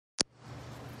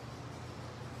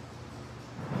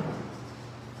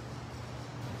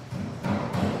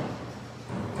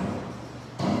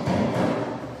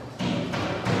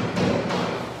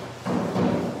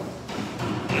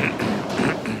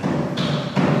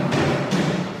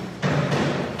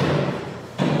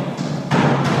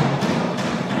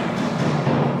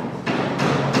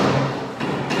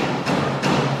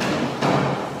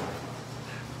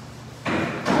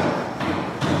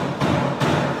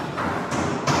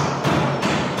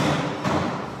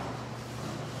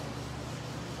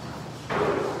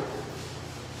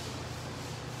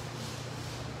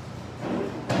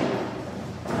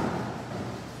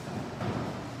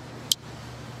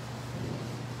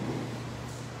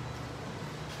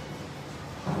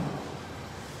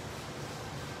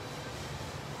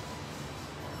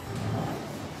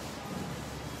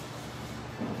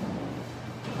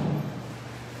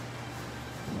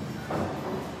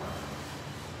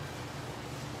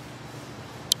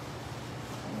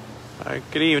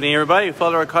Good evening, everybody.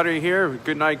 Father Carter here.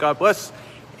 Good night. God bless.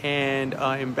 And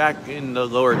I'm back in the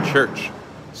lower church.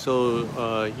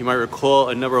 So you might recall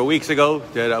a number of weeks ago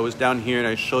that I was down here and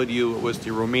I showed you it was the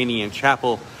Romanian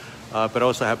chapel, but I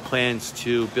also have plans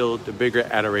to build the bigger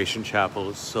adoration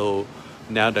chapel. So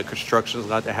now that construction is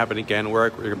about to happen again, we're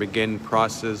going to begin the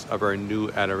process of our new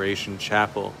adoration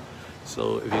chapel.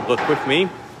 So if you look with me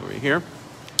over here,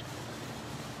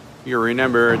 you'll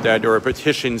remember that there are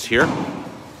petitions here.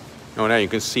 Oh, now you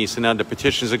can see, so now the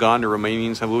petitions are gone, the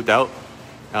Romanians have moved out.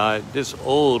 This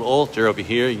old altar over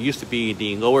here used to be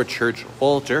the lower church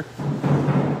altar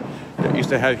that used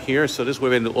to have here. So this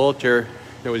would have been the altar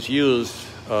that was used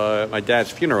at my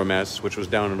dad's funeral mass, which was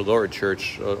down in the lower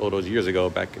church all those years ago,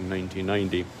 back in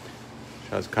 1990.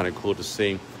 That was kind of cool to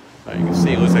see. You can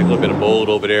see it looks like a little bit of mold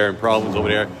over there and problems over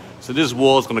there. So this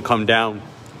wall is going to come down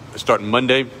starting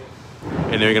Monday.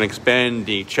 And they're going to expand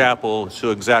the chapel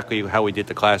to exactly how we did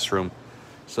the classroom.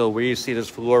 So where you see this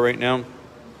floor right now,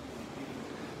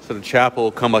 so the chapel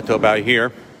will come up to about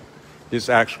here. This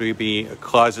actually be a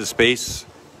closet space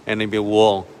and there'll be a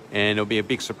wall. And it'll be a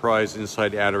big surprise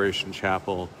inside the Adoration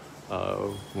Chapel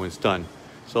when it's done.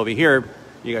 So over here,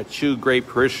 you got two great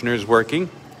parishioners working.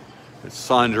 It's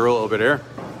Sandro over there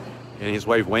and his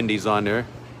wife Wendy's on there.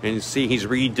 And you see he's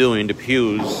redoing the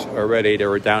pews already that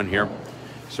were down here.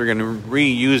 So we're going to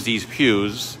reuse these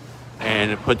pews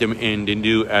and put them in the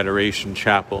new Adoration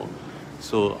Chapel.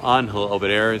 So Angel over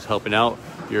there is helping out.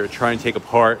 You're trying to take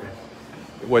apart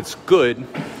what's good,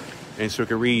 and so we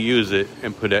can reuse it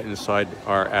and put it inside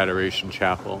our Adoration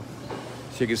Chapel.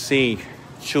 So you can see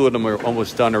two of them are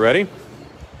almost done already.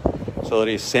 So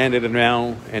they sanded them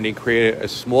now and they created a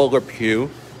smaller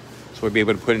pew so we'll be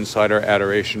able to put inside our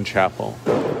Adoration Chapel.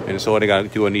 And so what I got to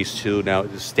do on these two now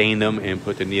is stain them and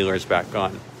put the kneelers back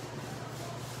on.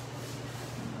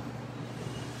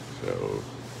 So,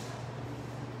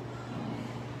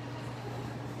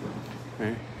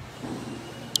 okay.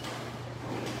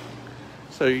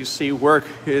 So you see work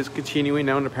is continuing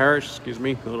now in the parish. Excuse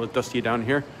me, a little dusty down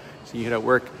here. So you hear that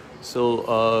work.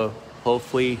 So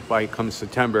hopefully by come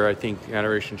September, I think the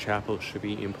Adoration Chapel should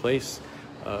be in place.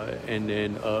 And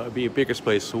then be a bigger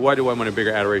space. So why do I want a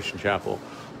bigger Adoration Chapel?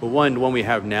 Well, one, the one we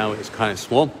have now is kind of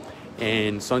small,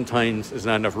 and sometimes there's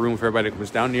not enough room for everybody that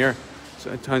comes down here.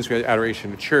 Sometimes we have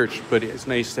adoration in church, but it's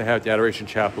nice to have the Adoration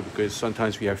Chapel because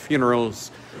sometimes we have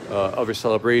funerals, other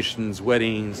celebrations,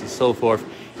 weddings, and so forth.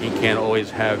 And you can't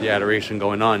always have the adoration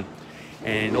going on.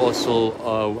 And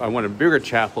also, I want a bigger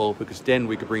chapel because then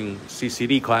we could bring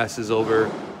CCD classes over,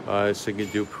 so you can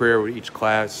do prayer with each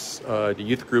class. The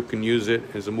youth group can use it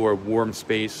as a more warm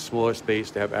space, smaller space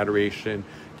to have adoration,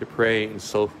 to pray, and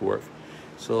so forth.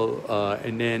 So,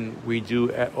 and then we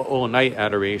do all-night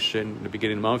adoration in the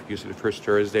beginning of the month, usually the first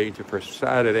Thursday to first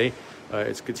Saturday.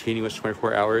 It's continuous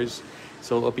 24 hours.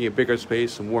 So it'll be a bigger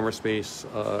space, a warmer space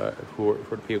for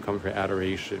the people coming for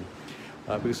adoration.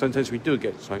 Because sometimes we do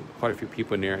get quite a few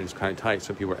people in there and it's kind of tight.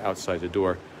 Some people are outside the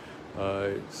door.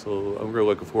 So I'm really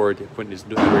looking forward to putting this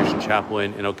new Adoration Chapel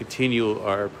in, and I'll continue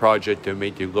our project to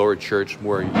make the lower church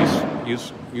more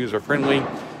user-friendly,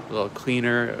 a little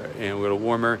cleaner and a little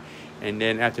warmer. And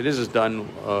then after this is done,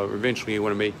 eventually you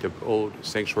want to make the old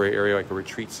sanctuary area like a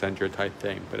retreat center type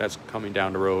thing, but that's coming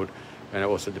down the road, and it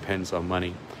also depends on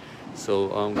money.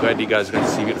 So I'm glad you guys got to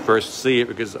see me the first to see it,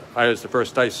 because I was the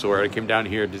first I saw it. I came down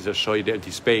here to just show you the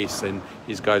empty space, and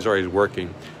these guys are already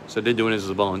working. So they're doing this as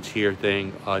a volunteer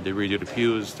thing. They redo the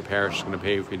pews. The parish is going to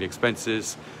pay for the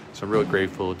expenses. So I'm really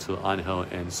grateful to Angel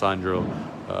and Sandro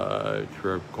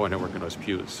for going and working on those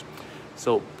pews.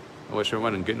 So I wish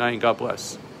everyone a good night and God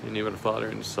bless. In the name of the Father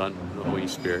and the Son and the Holy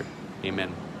Spirit.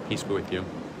 Amen. Peace be with you.